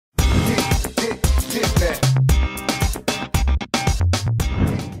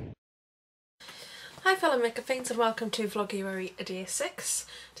makeup fiends and welcome to Vloguary day 6.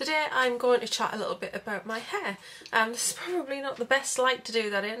 Today I'm going to chat a little bit about my hair. This is probably not the best light to do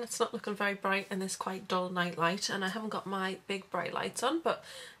that in. It's not looking very bright and there's quite dull night light, and I haven't got my big bright lights on, but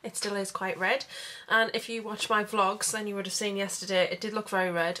it still is quite red. And if you watch my vlogs then you would have seen yesterday it did look very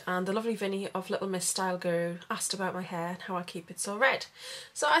red, and the lovely Vinny of Little Miss Style Guru asked about my hair and how I keep it so red.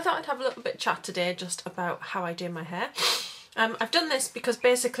 So I thought I'd have a little bit of chat today just about how I do my hair. I've done this because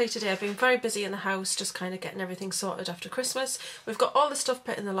basically today I've been very busy in the house, just kind of getting everything sorted after Christmas. We've got all the stuff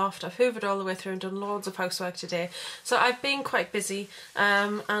put in the loft, I've hoovered all the way through and done loads of housework today. So I've been quite busy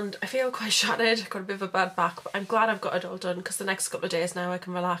and I feel quite shattered. I've got a bit of a bad back, but I'm glad I've got it all done because the next couple of days now I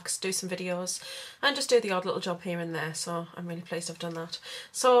can relax, do some videos and just do the odd little job here and there. So I'm really pleased I've done that.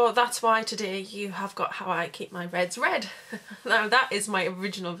 So that's why today you have got how I keep my reds red. Now that is my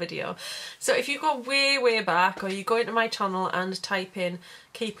original video. So if you go way back, or you go into my channel and type in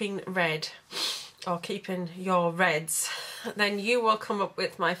keeping red or keeping your reds, then you will come up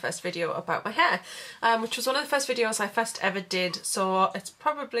with my first video about my hair, which was one of the first videos I first ever did. So it's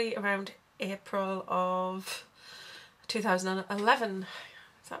probably around April of 2011.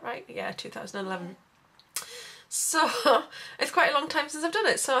 Is that right? Yeah, 2011. So it's quite a long time since I've done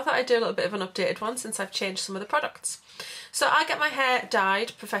it, so I thought I'd do a little bit of an updated one since I've changed some of the products. So I get my hair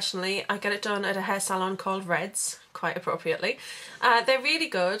dyed professionally. I get it done at a hair salon called Reds, quite appropriately. They're really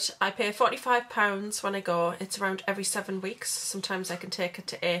good. I pay £45 when I go. It's around every 7 weeks. Sometimes I can take it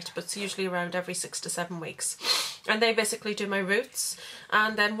to 8, but it's usually around every 6 to 7 weeks. And they basically do my roots,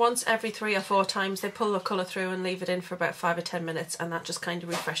 and then once every 3 or 4 times they pull the colour through and leave it in for about 5 or 10 minutes, and that just kind of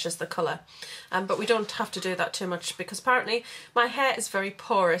refreshes the colour. But we don't have to do that too much because apparently my hair is very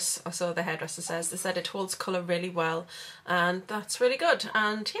porous, or so the hairdresser says. They said it holds colour really well, and that's really good.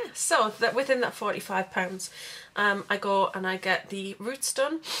 And yeah, so that within that £45 I go and I get the roots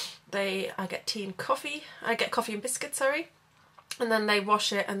done. I get tea and coffee. I get coffee and biscuits, sorry. And then they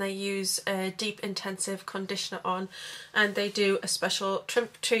wash it and they use a deep intensive conditioner on, and they do a special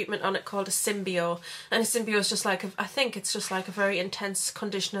treatment on it called a Symbio. And a Symbio is just like, I think it's just like a very intense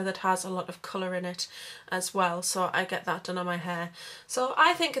conditioner that has a lot of colour in it as well. So I get that done on my hair. So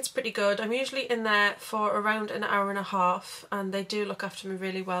I think it's pretty good. I'm usually in there for around an hour and a half, and they do look after me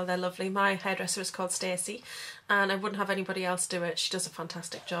really well. They're lovely. My hairdresser is called Stacey, and I wouldn't have anybody else do it. She does a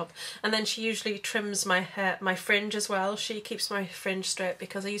fantastic job. And then she usually trims my hair, my fringe as well. She keeps my fringe straight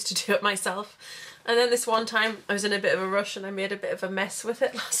because I used to do it myself. And then this one time I was in a bit of a rush and I made a bit of a mess with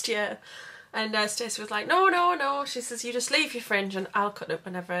it last year. And Stacey was like, no, she says, you just leave your fringe and I'll cut it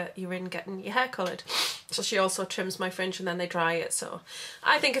whenever you're in getting your hair coloured. So she also trims my fringe and then they dry it. So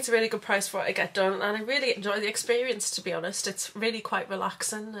I think it's a really good price for what I get done, and I really enjoy the experience, to be honest. It's really quite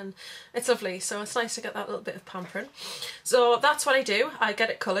relaxing and it's lovely. So it's nice to get that little bit of pampering. So that's what I do. I get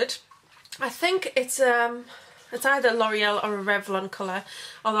it coloured. I think it's either L'Oreal or a Revlon colour,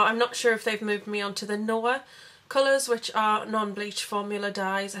 although I'm not sure if they've moved me on to the Noah colours, which are non-bleach formula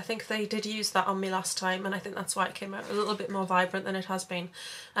dyes. I think they did use that on me last time, and I think that's why it came out a little bit more vibrant than it has been.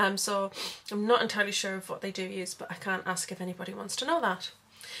 So I'm not entirely sure of what they do use, but I can't ask if anybody wants to know that.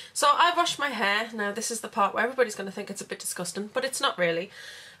 So I wash my hair. Now this is the part where everybody's going to think it's a bit disgusting, but it's not really.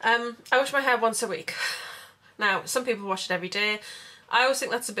 I wash my hair once a week. Now some people wash it every day. I always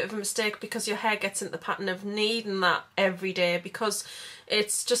think that's a bit of a mistake because your hair gets into the pattern of needing that every day, because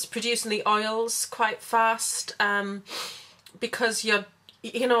it's just producing the oils quite fast. Because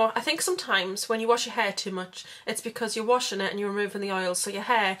I think sometimes when you wash your hair too much, it's because you're washing it and you're removing the oils, so your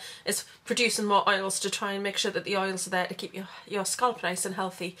hair is producing more oils to try and make sure that the oils are there to keep your scalp nice and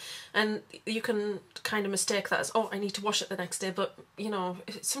healthy. And you can kind of mistake that as, oh, I need to wash it the next day, but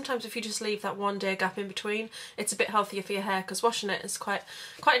sometimes if you just leave that 1 day gap in between, it's a bit healthier for your hair, because washing it is quite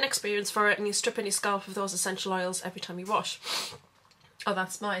an experience for it, and you're stripping your scalp of those essential oils every time you wash. Oh,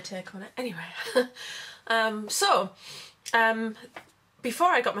 that's my take on it. Anyway, before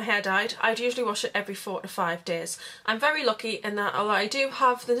I got my hair dyed, I'd usually wash it every 4 to 5 days. I'm very lucky in that although I do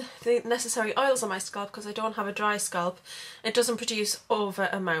have the necessary oils on my scalp, because I don't have a dry scalp, it doesn't produce over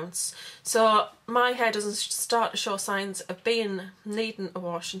amounts. So my hair doesn't start to show signs of needing a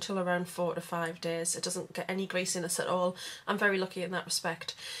wash until around 4 to 5 days. It doesn't get any greasiness at all. I'm very lucky in that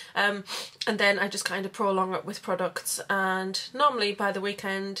respect. And then I just kind of prolong it with products, and normally by the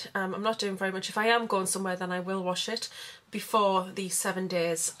weekend I'm not doing very much. If I am going somewhere then I will wash it before the 7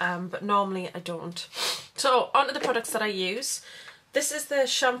 days, but normally I don't. So onto the products that I use. This is the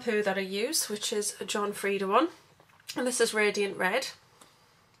shampoo that I use, which is a Frieda one, and this is Radiant Red.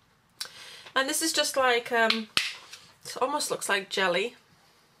 And this is just like, it almost looks like jelly.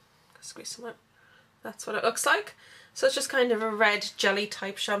 Squeeze some out. That's what it looks like. So it's just kind of a red jelly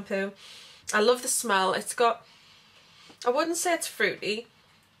type shampoo. I love the smell. It's got, I wouldn't say it's fruity,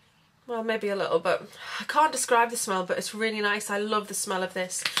 well maybe a little, but I can't describe the smell, but it's really nice. I love the smell of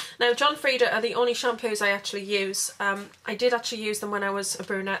this. Now John Frieda are the only shampoos I actually use. I did actually use them when I was a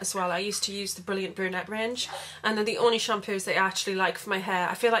brunette as well. I used to use the Brilliant Brunette range, and they're the only shampoos that I actually like for my hair.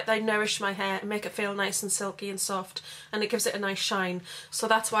 I feel like they nourish my hair and make it feel nice and silky and soft, and it gives it a nice shine. So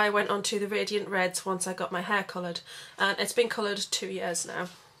that's why I went on to the Radiant Reds once I got my hair coloured, and it's been coloured 2 years now.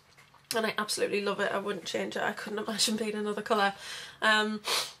 And I absolutely love it. I wouldn't change it. I couldn't imagine being another colour.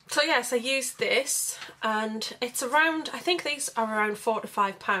 So yes, I used this, and it's around, I think these are around £4 to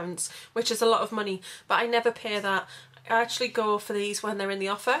 £5, which is a lot of money, but I never pay that. I actually go for these when they're in the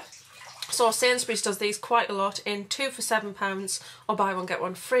offer. So Sainsbury's does these quite a lot in 2 for £7, or buy one get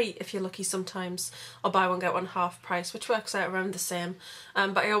one free if you're lucky sometimes, or buy one get one half price, which works out around the same.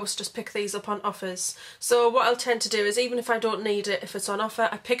 But I always just pick these up on offers. So what I'll tend to do is, even if I don't need it, if it's on offer,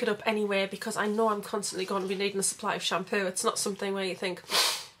 I pick it up anyway, because I know I'm constantly going to be needing a supply of shampoo. It's not something where you think,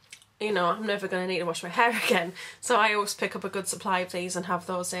 you know, I'm never going to need to wash my hair again. So I always pick up a good supply of these and have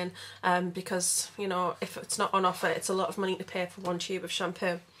those in, because, you know, if it's not on offer, it's a lot of money to pay for one tube of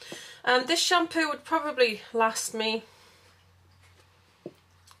shampoo. This shampoo would probably last me, I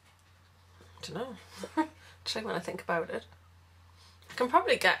don't know, actually when I think about it, I can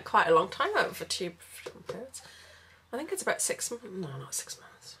probably get quite a long time out of a tube of shampoo. I think it's about 6 months, no, not 6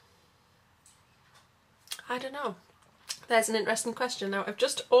 months. I don't know. There's an interesting question. Now I've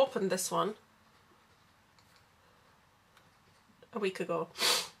just opened this one a week ago.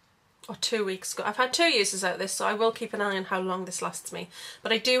 Or 2 weeks ago. I've had 2 uses out of this, so I will keep an eye on how long this lasts me.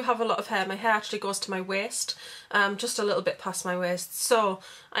 But I do have a lot of hair. My hair actually goes to my waist, just a little bit past my waist. So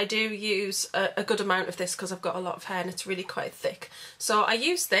I do use a good amount of this because I've got a lot of hair and it's really quite thick. So I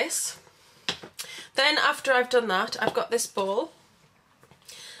use this. Then after I've done that, I've got this bowl.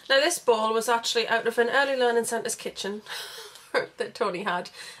 Now this bowl was actually out of an early learning centre's kitchen that Tony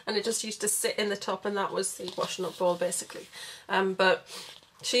had, and it just used to sit in the top, and that was the washing up bowl basically. But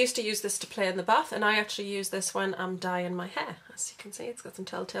she used to use this to play in the bath, and I actually use this when I'm dyeing my hair. As you can see, it's got some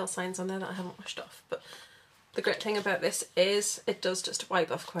telltale signs on there that I haven't washed off. But the great thing about this is it does just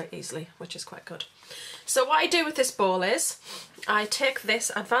wipe off quite easily, which is quite good. So what I do with this bowl is, I take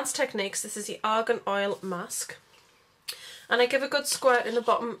this Advanced Techniques, this is the Argan Oil Mask, and I give a good squirt in the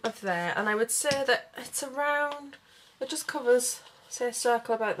bottom of there, and I would say that it's around, it just covers, say a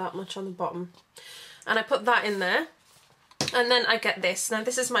circle about that much on the bottom. And I put that in there. And then I get this. Now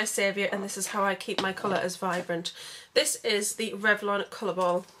this is my saviour, and this is how I keep my colour as vibrant. This is the Revlon colour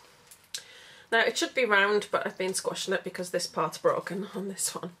ball. Now it should be round, but I've been squashing it because this part's broken on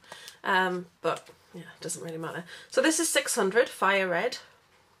this one. But yeah, it doesn't really matter. So this is 600 Fire Red.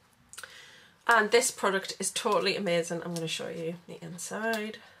 And this product is totally amazing. I'm going to show you the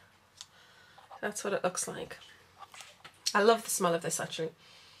inside. That's what it looks like. I love the smell of this actually.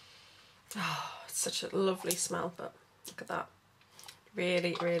 Oh, it's such a lovely smell, but look at that.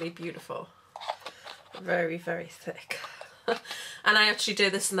 Really, really beautiful. Very, very thick. And I actually do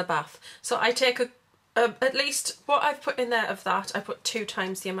this in the bath. So I take at least what I've put in there of that, I put 2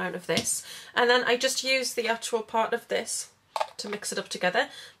 times the amount of this. And then I just use the actual part of this to mix it up together.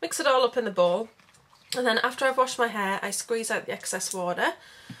 Mix it all up in the bowl. And then after I've washed my hair, I squeeze out the excess water.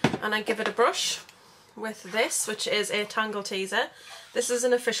 And I give it a brush with this, which is a Tangle Teezer. This is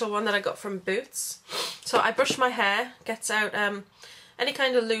an official one that I got from Boots. So I brush my hair, gets out any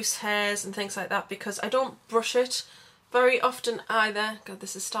kind of loose hairs and things like that, because I don't brush it very often either. God,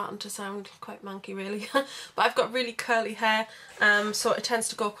 this is starting to sound quite manky really. But I've got really curly hair, so it tends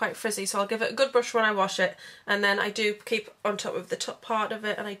to go quite frizzy. So I'll give it a good brush when I wash it, and then I do keep on top of the top part of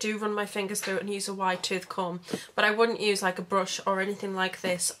it, and I do run my fingers through it and use a wide tooth comb. But I wouldn't use like a brush or anything like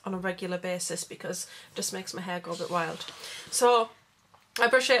this on a regular basis, because it just makes my hair go a bit wild. So I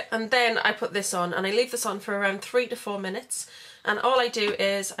brush it, and then I put this on, and I leave this on for around 3 to 4 minutes. And all I do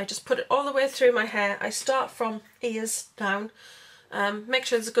is I just put it all the way through my hair. I start from ears down, make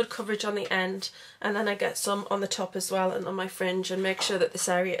sure there's a good coverage on the end, and then I get some on the top as well and on my fringe, and make sure that this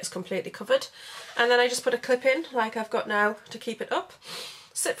area is completely covered. And then I just put a clip in like I've got now to keep it up.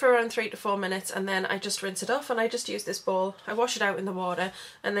 Sit for around 3 to 4 minutes, and then I just rinse it off, and I just use this bowl. I wash it out in the water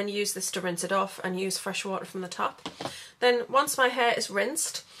and then use this to rinse it off, and use fresh water from the tap. Then once my hair is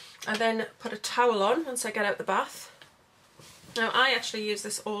rinsed, I then put a towel on once I get out the bath. Now I actually use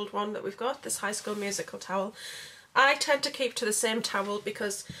this old one that we've got, this High School Musical towel. I tend to keep to the same towel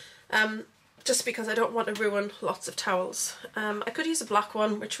because just because I don't want to ruin lots of towels. I could use a black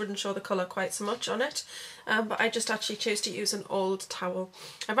one, which wouldn't show the colour quite so much on it, but I just actually choose to use an old towel.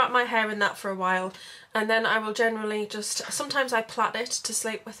 I wrap my hair in that for a while, and then I will generally just, sometimes I plait it to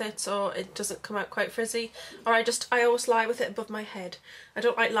sleep with it so it doesn't come out quite frizzy, or I always lie with it above my head. I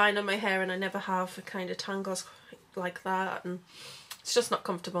don't like lying on my hair, and I never have. It kind of tangles like that, and it's just not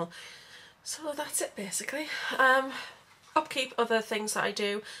comfortable. So that's it basically. Upkeep, other things that I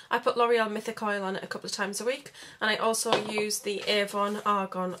do, I put L'Oreal Mythic oil on it a couple of times a week, and I also use the Avon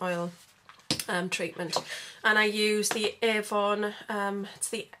Argan oil treatment, and I use the Avon, it's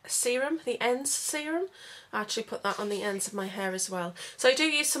the serum, the ends serum. I actually put that on the ends of my hair as well. So I do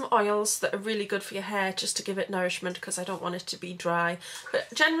use some oils that are really good for your hair just to give it nourishment, because I don't want it to be dry.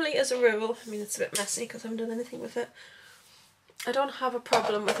 But generally, as a rule, I mean, it's a bit messy because I haven't done anything with it, I don't have a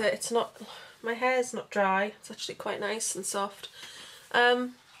problem with it. It's not, my hair's not dry, it's actually quite nice and soft.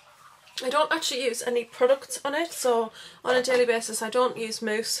 I don't actually use any products on it, so on a daily basis I don't use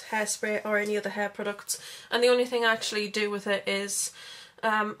mousse, hairspray or any other hair products, and the only thing I actually do with it is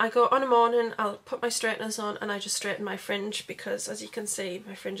I go on a morning, I'll put my straighteners on and I just straighten my fringe, because as you can see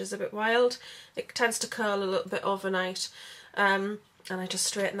my fringe is a bit wild. It tends to curl a little bit overnight, and I just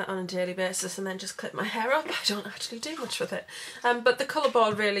straighten that on a daily basis and then just clip my hair up. I don't actually do much with it. But the colour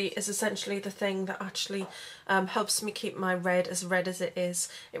ball really is essentially the thing that actually helps me keep my red as it is.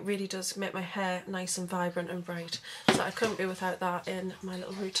 It really does make my hair nice and vibrant and bright. So I couldn't be without that in my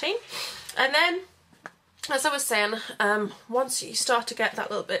little routine. And then, as I was saying, once you start to get that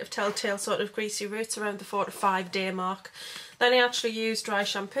little bit of telltale sort of greasy roots around the 4 to 5 day mark, then I actually use dry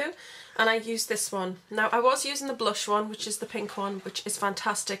shampoo. And I use this one. Now, I was using the blush one, which is the pink one, which is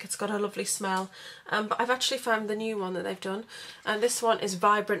fantastic. It's got a lovely smell. But I've actually found the new one that they've done. And this one is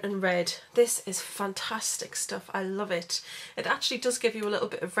vibrant and red. This is fantastic stuff. I love it. It actually does give you a little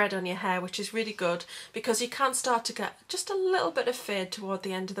bit of red on your hair, which is really good, because you can start to get just a little bit of fade toward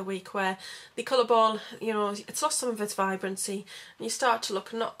the end of the week, where the colour ball, you know, it's lost some of its vibrancy and you start to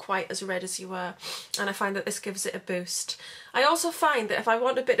look not quite as red as you were. And I find that this gives it a boost. I also find that if I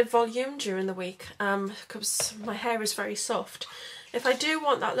want a bit of volume during the week, because my hair is very soft, if I do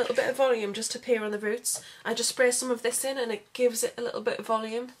want that little bit of volume just to appear on the roots, I just spray some of this in and it gives it a little bit of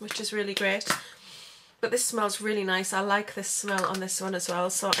volume, which is really great. But this smells really nice. I like this smell on this one as well,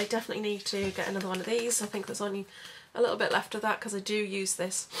 so I definitely need to get another one of these. I think there's only a little bit left of that because I do use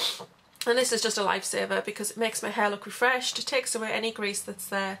this. And this is just a lifesaver because it makes my hair look refreshed, it takes away any grease that's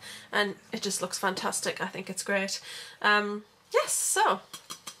there, and it just looks fantastic. I think it's great. Yes, so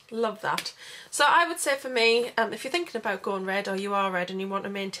love that. So I would say for me, if you're thinking about going red, or you are red and you want to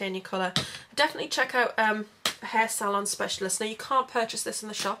maintain your colour, definitely check out a hair salon specialist. Now, you can't purchase this in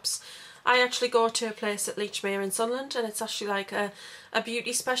the shops. I actually go to a place at Leachmere in Sunderland, and it's actually like a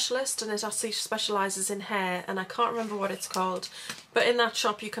beauty specialist, and it actually specialises in hair, and I can't remember what it's called, but in that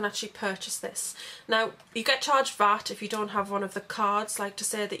shop you can actually purchase this. Now, you get charged VAT if you don't have one of the cards, like to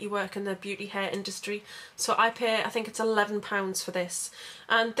say that you work in the beauty hair industry. So I pay, I think it's £11 for this,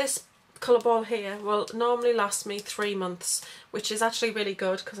 and this colour ball here will normally last me 3 months, which is actually really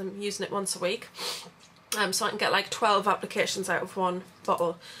good because I'm using it once a week. So I can get like 12 applications out of one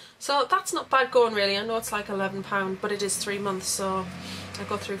bottle. So that's not bad going really. I know it's like £11, but it is 3 months, so I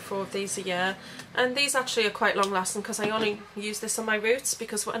go through 4 of these a year. And these actually are quite long lasting because I only use this on my roots,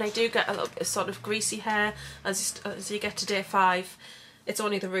 because when I do get a little bit of sort of greasy hair, as you get to day 5, it's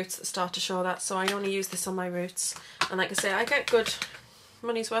only the roots that start to show that, so I only use this on my roots. And like I say, I get good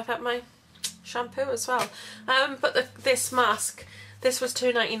money's worth out my shampoo as well. But this mask, this was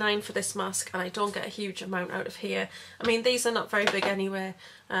 £2.99 for this mask, and I don't get a huge amount out of here. I mean, these are not very big anyway,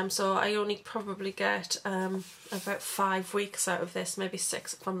 so I only probably get about 5 weeks out of this, maybe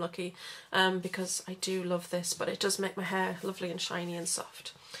 6 if I'm lucky, because I do love this, but it does make my hair lovely and shiny and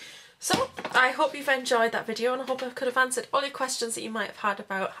soft. So, I hope you've enjoyed that video, and I hope I could have answered all your questions that you might have had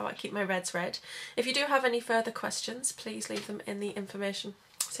about how I keep my reds red. If you do have any further questions, please leave them in the information.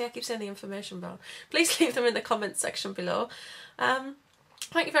 See, I keep saying the information bar. Please leave them in the comments section below.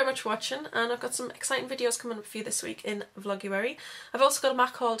 Thank you very much for watching, and I've got some exciting videos coming up for you this week in Vloguary. I've also got a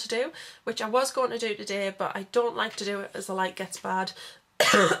MAC haul to do, which I was going to do today, but I don't like to do it as the light gets bad.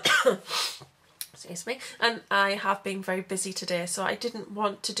 Excuse me. And I have been very busy today, so I didn't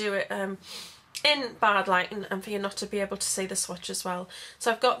want to do it in bad lighting and for you not to be able to see the swatch as well.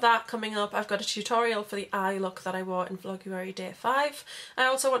 So I've got that coming up. I've got a tutorial for the eye look that I wore in Vloguary day 5. I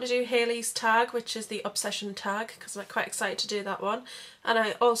also want to do Hayley's tag, which is the Obsession tag, because I'm quite excited to do that one. And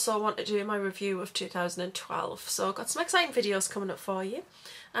I also want to do my review of 2012. So I've got some exciting videos coming up for you,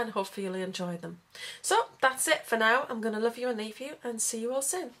 and hopefully you'll enjoy them. So that's it for now. I'm going to love you and leave you and see you all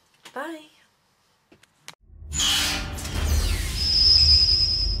soon. Bye.